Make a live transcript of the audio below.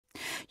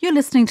You're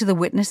listening to the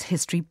Witness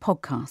History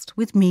podcast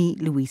with me,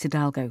 Louise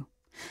Hidalgo.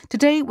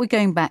 Today we're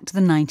going back to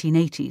the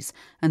 1980s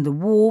and the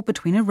war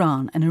between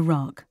Iran and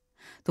Iraq.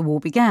 The war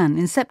began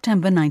in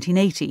September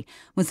 1980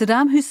 when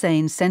Saddam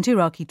Hussein sent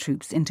Iraqi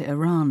troops into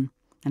Iran,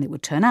 and it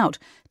would turn out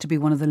to be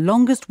one of the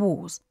longest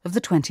wars of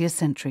the 20th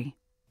century.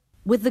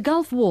 With the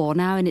Gulf War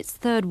now in its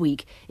third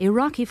week,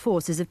 Iraqi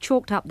forces have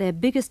chalked up their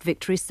biggest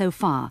victories so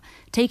far,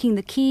 taking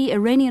the key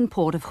Iranian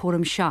port of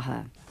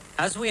Khorramshahr.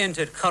 As we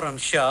entered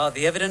Khorramshahr,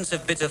 the evidence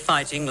of bitter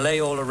fighting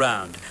lay all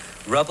around.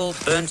 Rubble,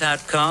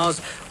 burnt-out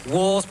cars,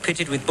 walls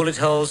pitted with bullet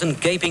holes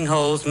and gaping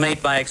holes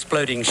made by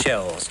exploding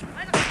shells. Jets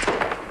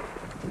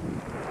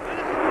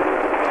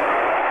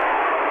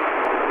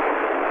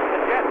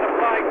are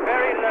flying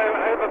very low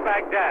over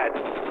Baghdad.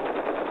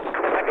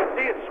 I can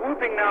see it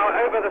swooping now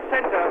over the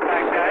centre of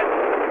Baghdad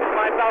from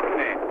my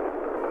balcony.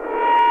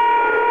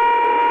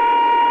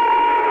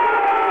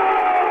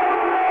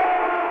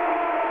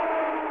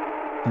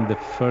 In the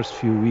first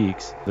few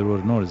weeks, there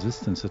was no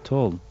resistance at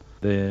all.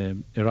 The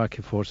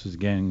Iraqi forces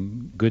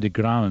gained good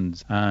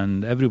ground,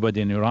 and everybody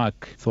in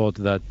Iraq thought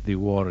that the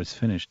war is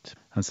finished.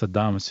 And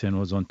Saddam Hussein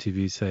was on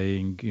TV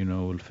saying,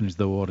 we'll finish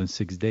the war in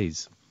 6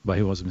 days. But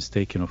he was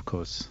mistaken, of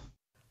course.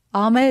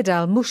 Ahmed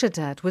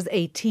Almushatat was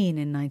 18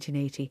 in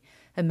 1980,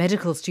 a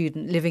medical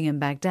student living in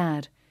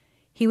Baghdad.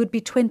 He would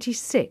be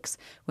 26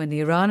 when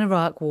the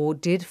Iran-Iraq war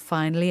did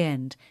finally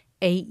end,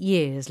 8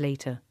 years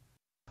later.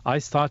 I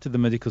started the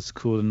medical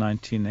school in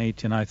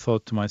 1980, and I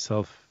thought to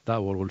myself,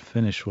 that war will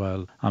finish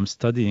while I'm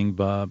studying.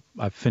 But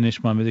I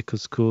finished my medical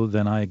school,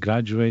 then I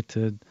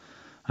graduated,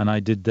 and I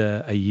did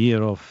a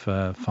year of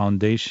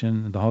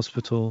foundation in the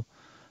hospital,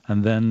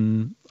 and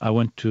then I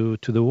went to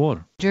the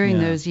war. During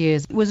those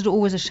years, was it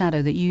always a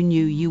shadow that you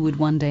knew you would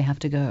one day have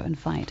to go and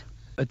fight?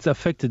 It's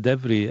affected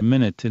every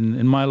minute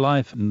in my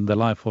life, in the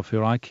life of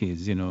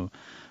Iraqis,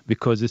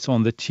 because it's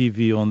on the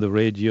TV, on the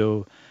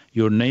radio.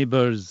 Your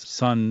neighbor's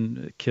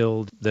son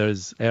killed.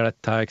 There's air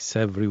attacks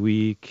every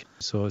week.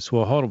 So it's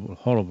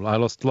horrible. I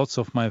lost lots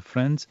of my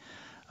friends.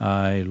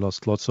 I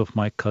lost lots of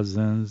my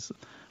cousins.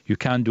 You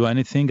can't do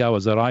anything. I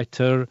was a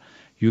writer.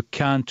 You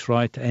can't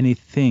write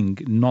anything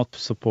not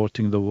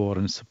supporting the war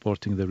and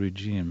supporting the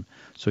regime.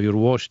 So you're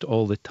watched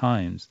all the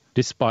time.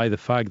 Despite the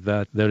fact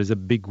that there is a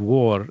big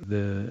war,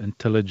 the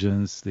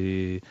intelligence,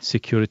 the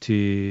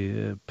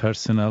security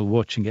personnel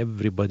watching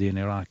everybody in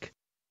Iraq.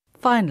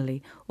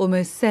 Finally,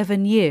 almost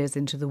 7 years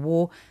into the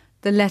war,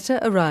 the letter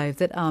arrived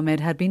that Ahmed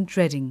had been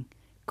dreading,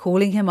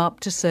 calling him up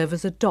to serve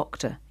as a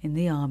doctor in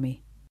the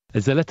army.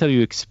 It's a letter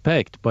you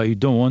expect, but you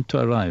don't want to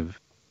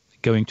arrive.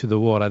 Going to the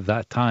war at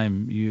that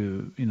time,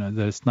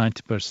 there's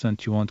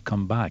 90% you won't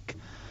come back.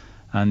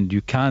 And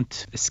you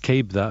can't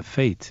escape that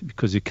fate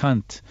because you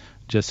can't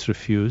just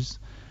refuse.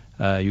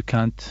 You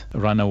can't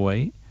run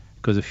away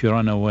because if you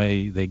run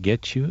away, they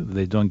get you. If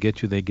they don't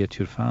get you, they get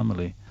your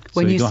family. So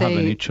you don't have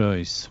any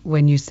choice.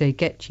 When you say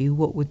get you,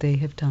 what would they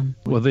have done?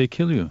 Well, they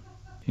kill you.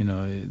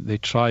 They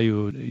try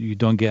you. You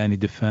don't get any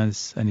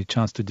defense, any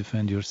chance to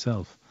defend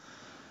yourself.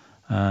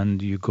 And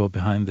you go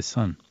behind the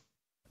sun.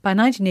 By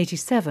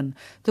 1987,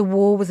 the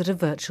war was at a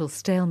virtual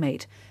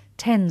stalemate.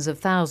 Tens of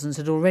thousands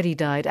had already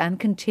died and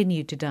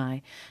continued to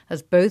die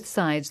as both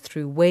sides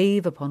threw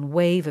wave upon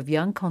wave of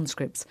young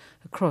conscripts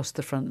across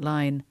the front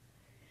line.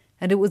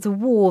 And it was a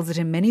war that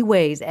in many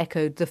ways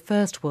echoed the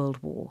First World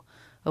War,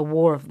 a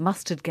war of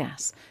mustard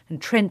gas and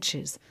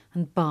trenches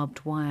and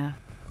barbed wire.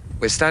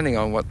 We're standing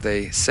on what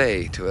they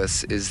say to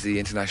us is the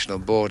international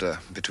border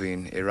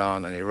between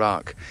Iran and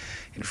Iraq.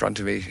 In front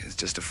of me is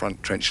just a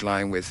front trench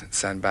line with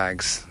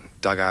sandbags,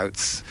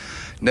 dugouts,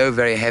 no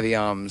very heavy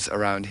arms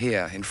around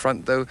here. In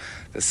front, though,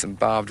 there's some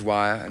barbed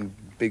wire and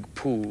big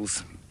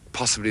pools,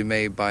 possibly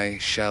made by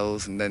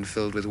shells and then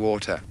filled with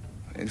water.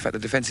 In fact, the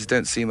defences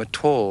don't seem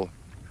at all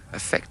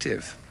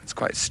effective. It's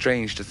quite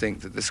strange to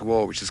think that this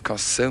war, which has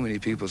cost so many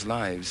people's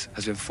lives,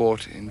 has been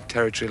fought in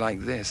territory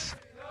like this.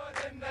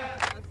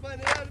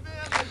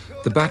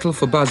 The battle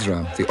for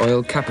Basra, the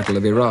oil capital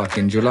of Iraq,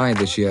 in July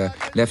this year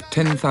left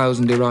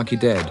 10,000 Iraqi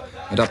dead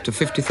and up to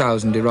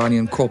 50,000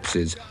 Iranian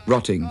corpses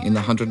rotting in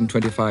the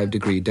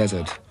 125-degree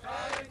desert.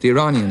 The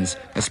Iranians,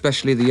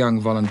 especially the young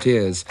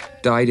volunteers,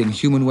 died in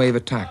human wave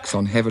attacks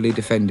on heavily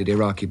defended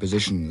Iraqi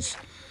positions.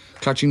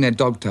 Clutching their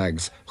dog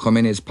tags,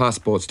 Khomeini's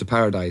passports to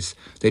paradise,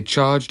 they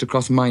charged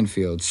across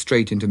minefields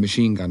straight into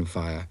machine gun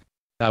fire.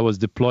 I was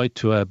deployed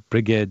to a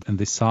brigade in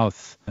the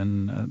south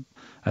in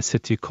a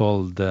city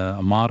called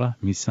Amara,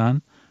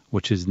 Misan,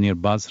 which is near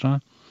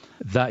Basra.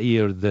 That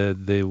year,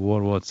 the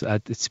war was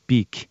at its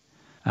peak.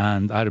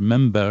 And I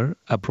remember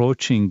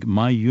approaching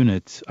my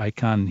unit, I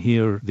can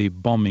hear the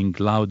bombing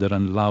louder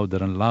and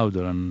louder and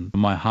louder, and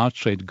my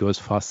heart rate goes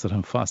faster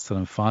and faster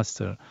and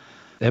faster.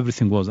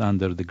 Everything was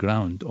under the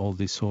ground, all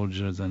the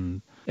soldiers,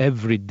 and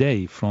every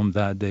day from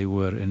that they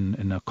were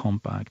in a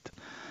compact.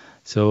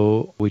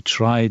 So we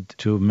tried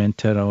to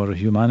maintain our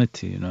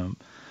humanity,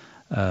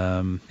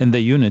 In the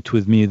unit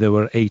with me, there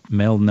were 8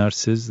 male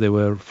nurses. They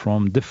were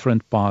from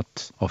different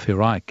parts of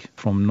Iraq,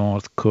 from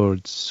North,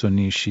 Kurds,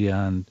 Sunni,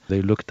 Shia, and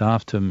they looked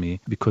after me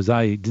because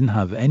I didn't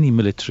have any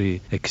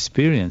military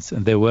experience.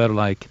 And they were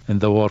like in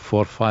the war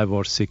for 5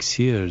 or 6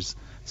 years.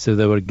 So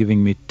they were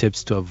giving me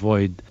tips to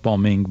avoid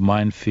bombing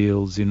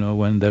minefields.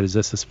 When there is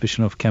a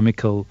suspicion of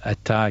chemical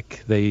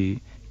attack,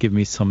 they give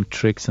me some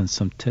tricks and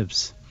some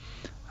tips.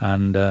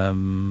 And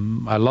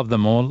I love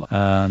them all.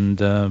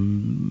 And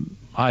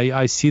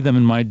I see them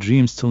in my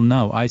dreams till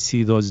now. I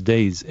see those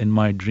days in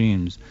my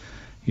dreams,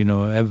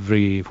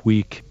 every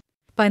week.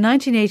 By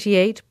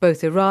 1988,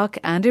 both Iraq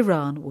and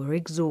Iran were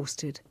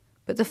exhausted.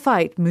 But the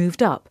fight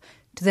moved up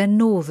to their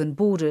northern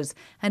borders,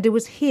 and it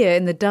was here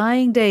in the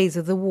dying days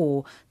of the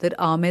war that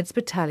Ahmed's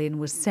battalion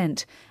was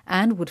sent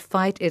and would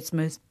fight its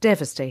most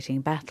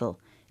devastating battle,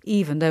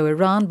 even though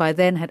Iran by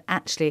then had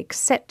actually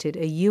accepted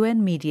a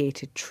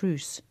UN-mediated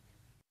truce.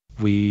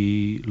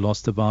 We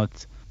lost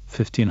about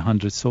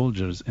 1,500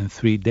 soldiers in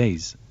 3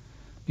 days.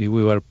 We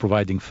were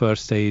providing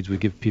first aid. We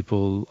give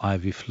people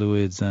IV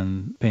fluids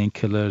and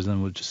painkillers,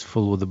 and we're just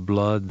full with the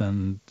blood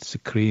and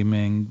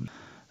screaming.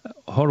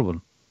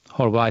 Horrible.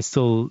 I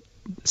still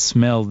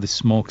smell the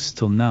smoke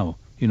till now.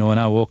 When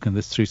I walk in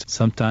the streets,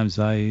 sometimes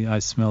I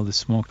smell the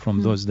smoke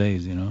from those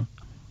days,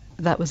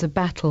 That was a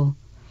battle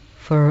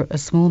for a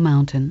small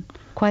mountain,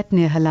 quite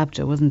near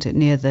Halabja, wasn't it?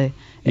 Near the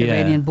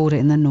Iranian border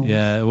in the north.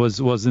 Yeah, it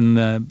was in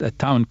a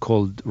town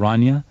called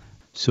Rania.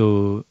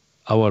 So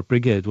our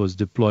brigade was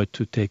deployed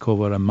to take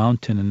over a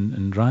mountain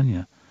in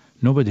Rania.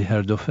 Nobody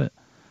heard of it.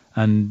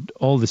 And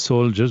all the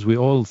soldiers, we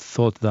all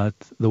thought that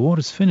the war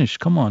is finished.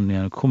 Come on,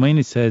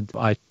 Khomeini said,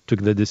 I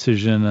took the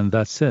decision and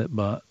that's it.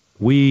 But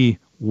we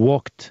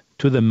walked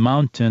to the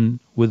mountain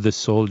with the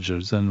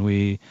soldiers, and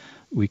we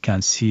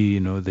can see,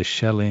 the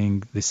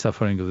shelling, the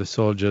suffering of the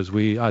soldiers.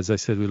 As I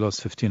said, we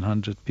lost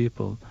 1,500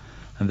 people.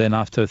 And then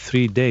after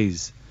 3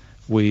 days,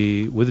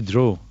 we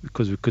withdrew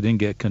because we couldn't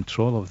get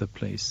control of the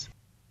place.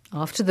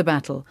 After the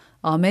battle,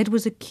 Ahmed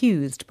was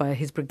accused by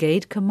his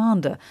brigade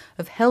commander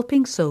of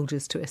helping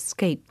soldiers to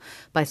escape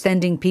by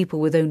sending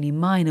people with only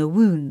minor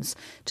wounds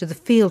to the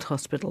field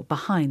hospital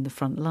behind the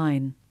front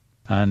line.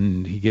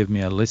 And he gave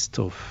me a list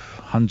of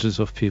hundreds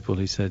of people.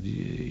 He said,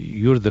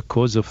 you're the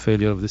cause of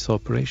failure of this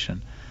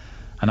operation.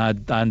 And I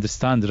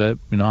understand that,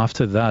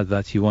 after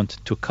that he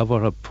wanted to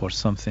cover up for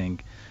something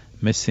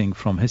missing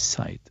from his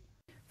side.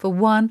 For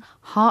one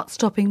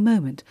heart-stopping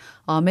moment,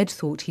 Ahmed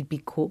thought he'd be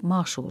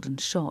court-martialed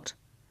and shot.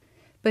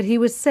 But he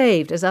was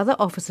saved as other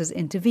officers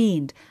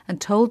intervened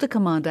and told the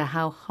commander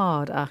how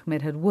hard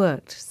Ahmed had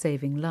worked,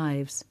 saving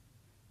lives.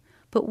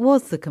 But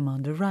was the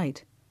commander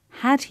right?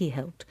 Had he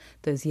helped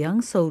those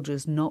young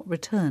soldiers not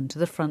return to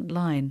the front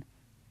line?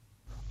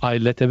 I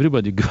let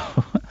everybody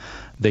go.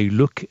 They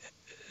look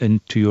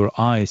into your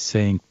eyes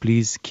saying,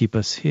 please keep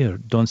us here.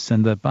 Don't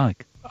send us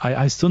back.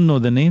 I still know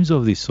the names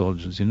of these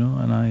soldiers,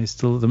 and I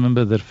still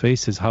remember their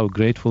faces, how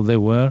grateful they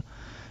were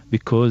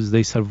because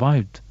they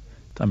survived.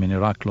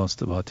 Iraq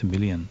lost about 1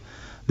 million.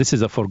 This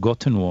is a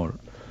forgotten war.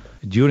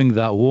 During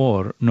that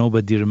war,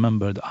 nobody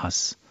remembered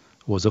us.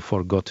 It was a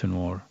forgotten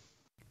war.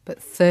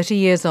 But 30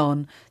 years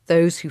on,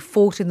 those who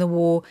fought in the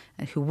war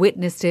and who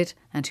witnessed it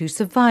and who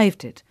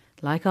survived it,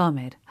 like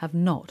Ahmed, have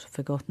not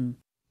forgotten.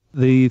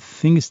 The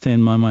thing stay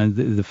in my mind,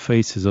 the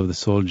faces of the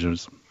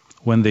soldiers,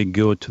 when they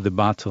go to the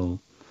battle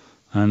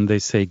and they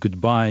say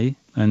goodbye,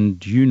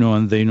 and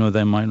and they know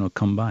they might not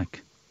come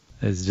back.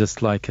 It's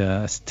just like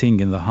a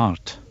sting in the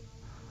heart.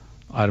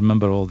 I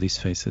remember all these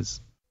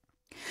faces.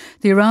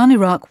 The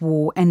Iran-Iraq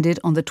war ended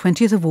on the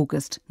 20th of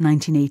August,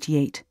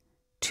 1988.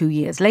 2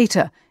 years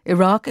later,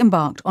 Iraq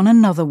embarked on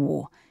another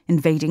war,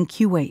 invading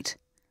Kuwait.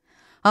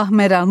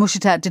 Ahmed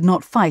Almushatat did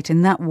not fight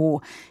in that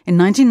war. In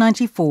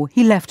 1994,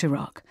 he left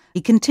Iraq.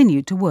 He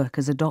continued to work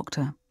as a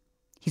doctor.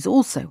 He's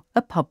also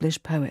a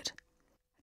published poet.